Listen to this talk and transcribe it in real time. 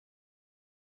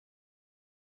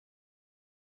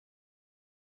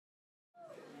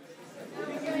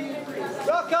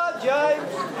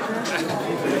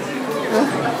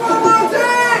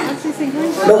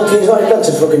Look, he's not got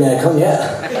to fucking aircon yet.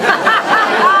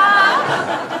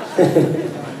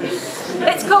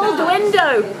 It's called the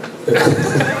window.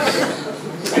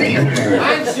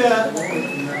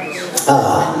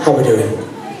 How we doing?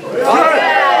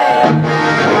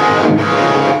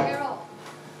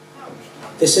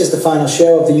 This is the final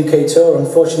show of the UK tour.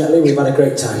 Unfortunately, we've had a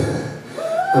great time.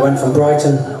 We went from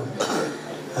Brighton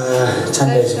 10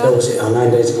 days ago, was it? Or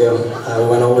 9 days ago. We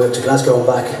went all the way up to Glasgow and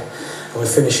back, and we're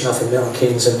finishing off in Milton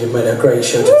Keynes, and you've made a great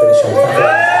show to finish on.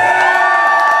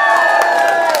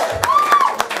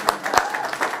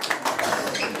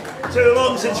 Thank you. Too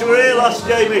long since you were here last,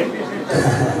 Jamie.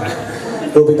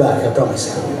 We'll be back, I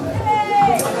promise.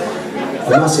 A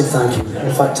massive thank you.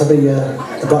 In fact, to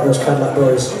the Black Rose Cadillac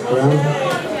boys around.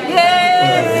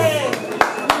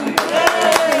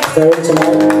 They're in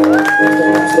tonight. It's been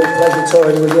an absolute pleasure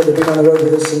touring with you. They've been on the road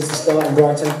with us since the start in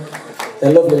Brighton.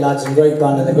 They're lovely lads and great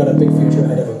band, and they've got a big future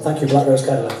ahead of them. Thank you, Black Rose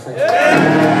Cadillac. Thank you.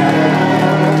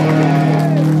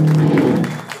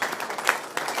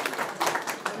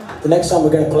 The next song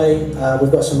we're going to play,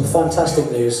 we've got some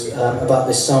fantastic news about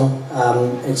this song.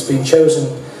 It's been chosen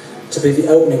to be the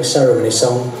opening ceremony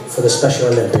song for the Special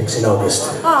Olympics in August.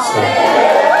 So,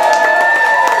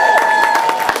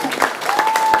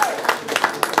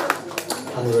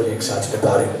 I'm really excited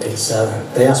about it. It's,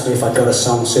 they asked me if I'd got a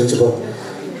song suitable,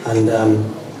 and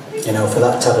you know, for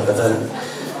that type of event,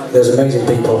 there's amazing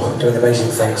people doing amazing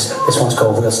things. This one's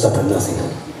called We'll Stop at Nothing.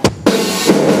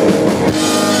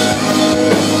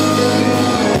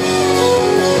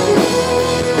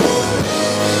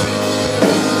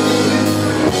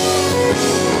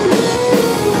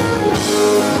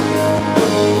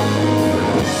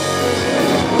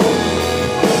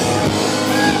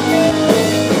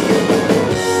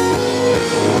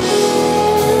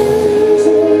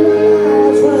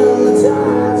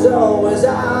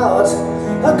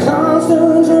 A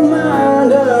constant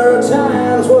reminder of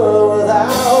times we're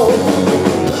without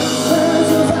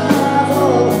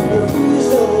survival.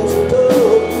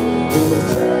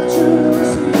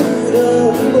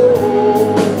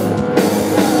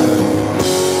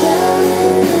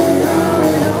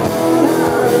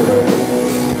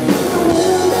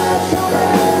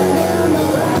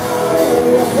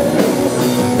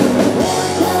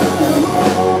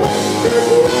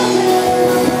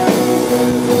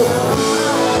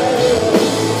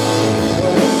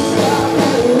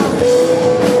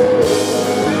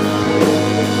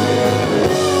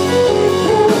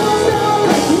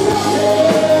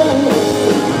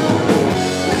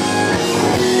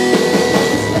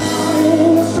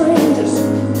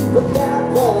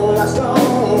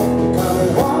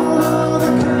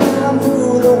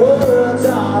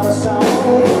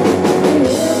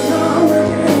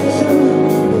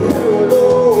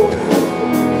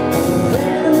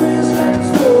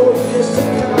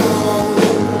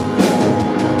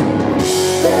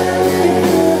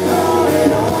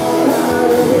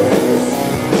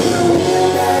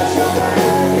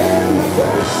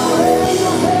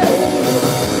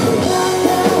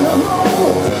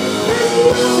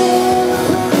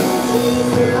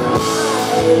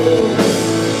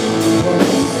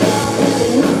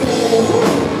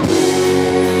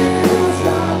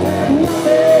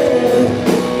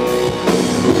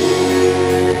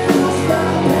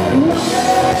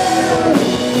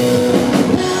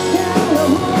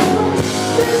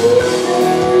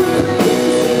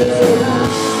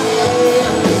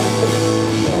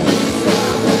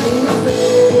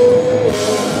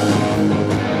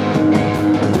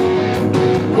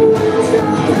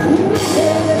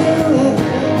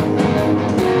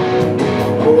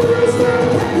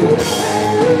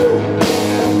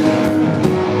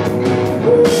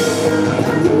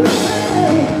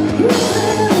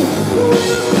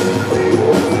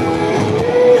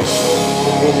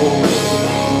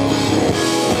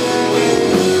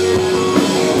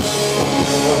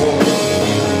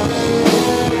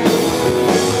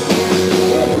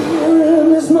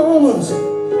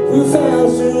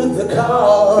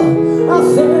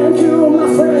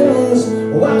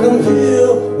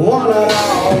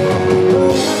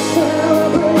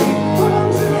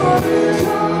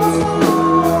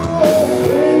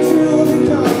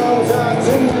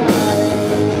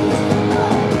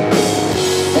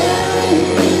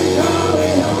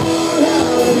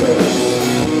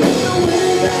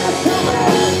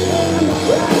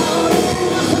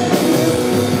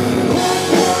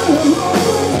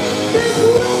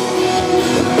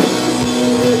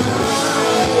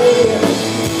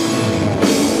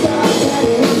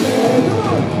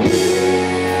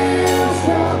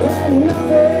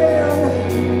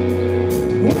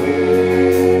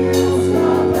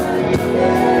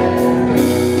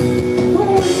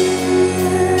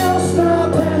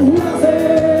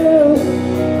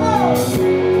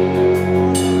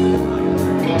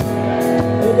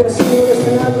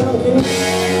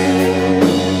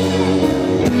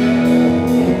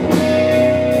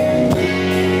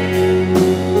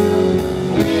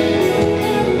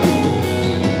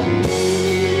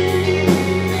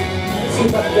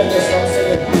 get this one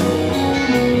singing.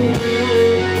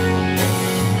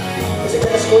 Is it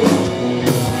going to squeak?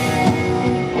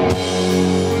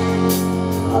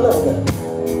 A little bit.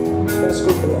 It's going to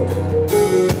squeak a little bit.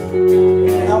 Can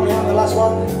you help me out the last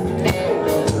one?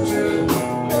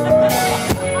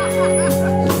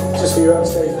 Just for your own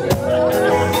safety. Are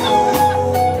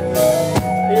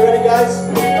you ready, guys?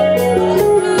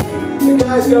 You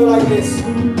guys go like this.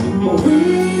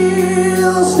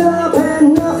 We'll stop at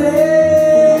nothing.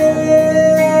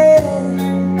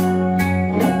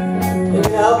 You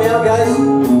gonna help me out, guys?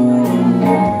 We'll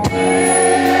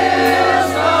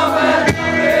stop at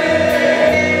nothing.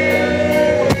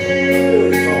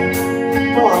 Beautiful.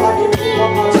 Come on, I'd like you to do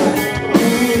one more time.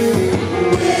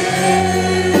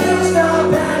 We'll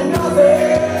stop at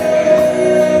nothing.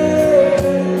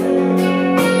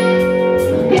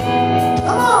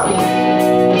 Come on.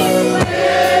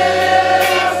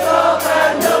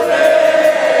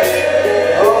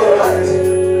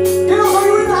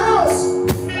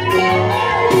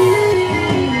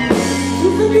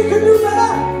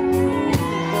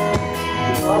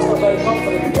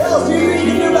 Girls, do you think you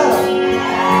can do better?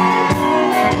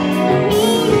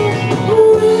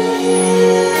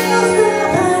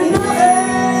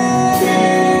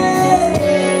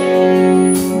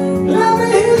 Let me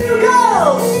hear you,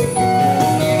 girls!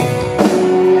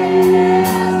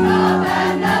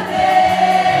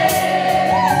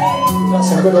 Got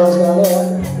some good ones down there.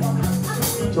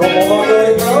 Do you want more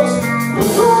dirty girls?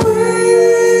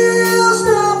 We'll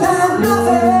stop at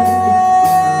nothing.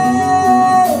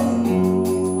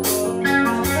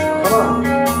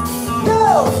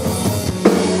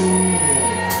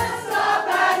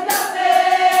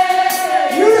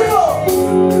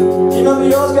 Remember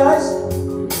yours, guys?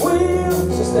 We'll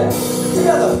just there.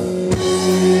 Together.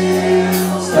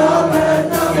 Stop at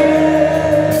nothing.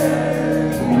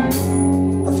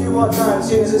 A few more times,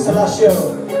 seeing as it's the last show.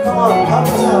 Come on, help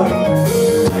us out.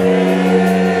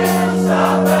 We'll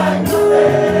stop